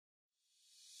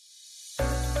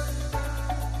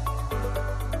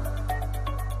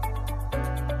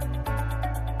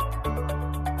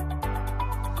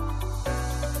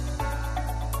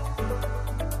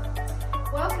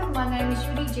my name is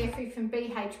Judy Jeffrey from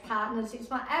BH Partners. It's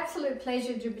my absolute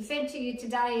pleasure to present to you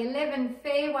today 11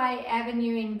 Fairway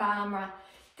Avenue in Barmera.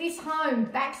 This home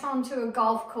backs onto a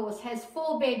golf course, has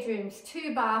 4 bedrooms,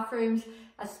 2 bathrooms,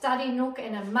 a study nook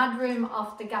and a mudroom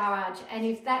off the garage. And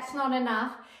if that's not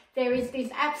enough, there is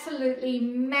this absolutely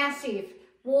massive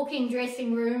walk-in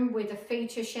dressing room with a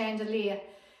feature chandelier.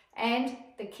 And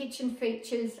the kitchen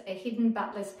features a hidden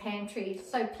butler's pantry.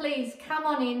 So please come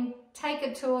on in, take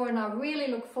a tour, and I really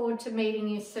look forward to meeting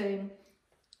you soon.